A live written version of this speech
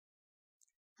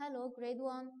Hello, grade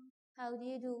 1. How do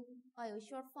you do? I wish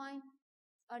you're fine.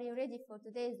 Are you ready for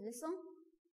today's lesson?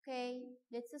 Okay,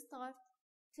 let's start.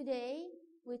 Today,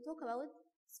 we talk about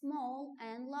small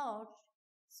and large.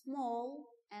 Small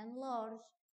and large.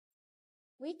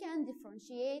 We can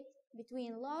differentiate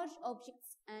between large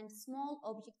objects and small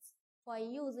objects by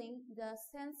using the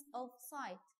sense of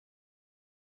sight.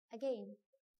 Again,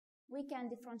 we can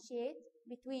differentiate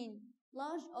between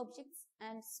large objects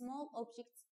and small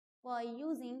objects by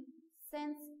using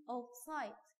sense of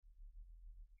sight.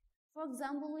 For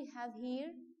example, we have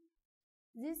here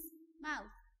this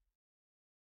mouth,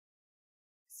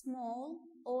 small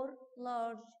or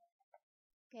large.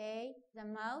 Okay, the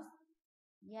mouth,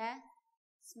 yeah,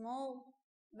 small,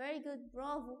 very good,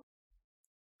 bravo.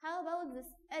 How about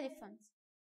this elephant?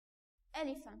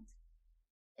 Elephant,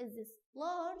 is this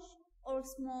large or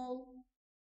small?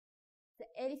 The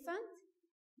elephant,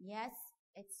 yes,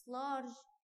 it's large,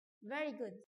 very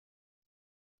good.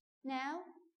 Now,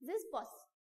 this bus,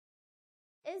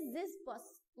 is this bus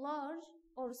large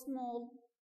or small?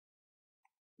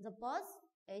 The bus,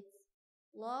 it's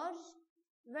large,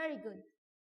 very good.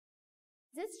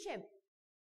 This ship,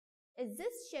 is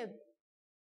this ship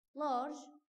large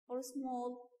or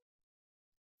small?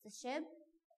 The ship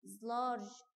is large,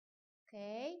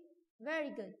 okay,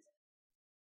 very good.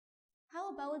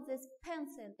 How about this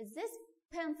pencil? Is this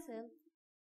pencil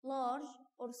large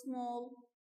or small?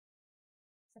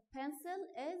 The pencil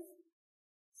is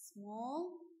small,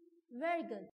 very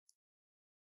good.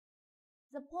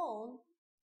 The ball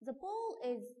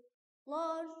is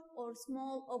large or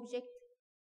small object?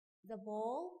 The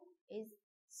ball is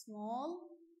small,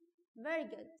 very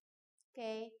good.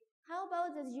 Okay, how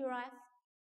about the giraffe?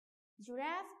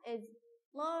 Giraffe is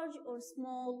large or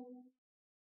small?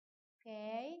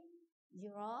 Okay,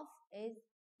 giraffe is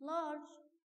large.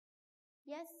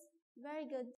 Yes, very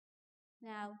good.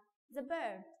 Now, the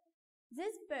bird.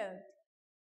 This bird.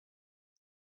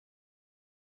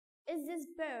 Is this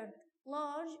bird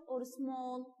large or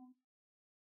small?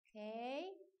 Okay,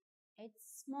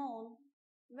 it's small.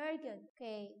 Very good.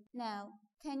 Okay, now,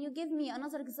 can you give me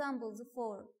another examples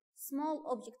for small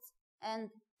objects and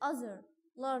other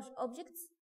large objects?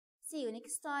 See you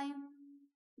next time.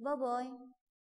 Bye-bye.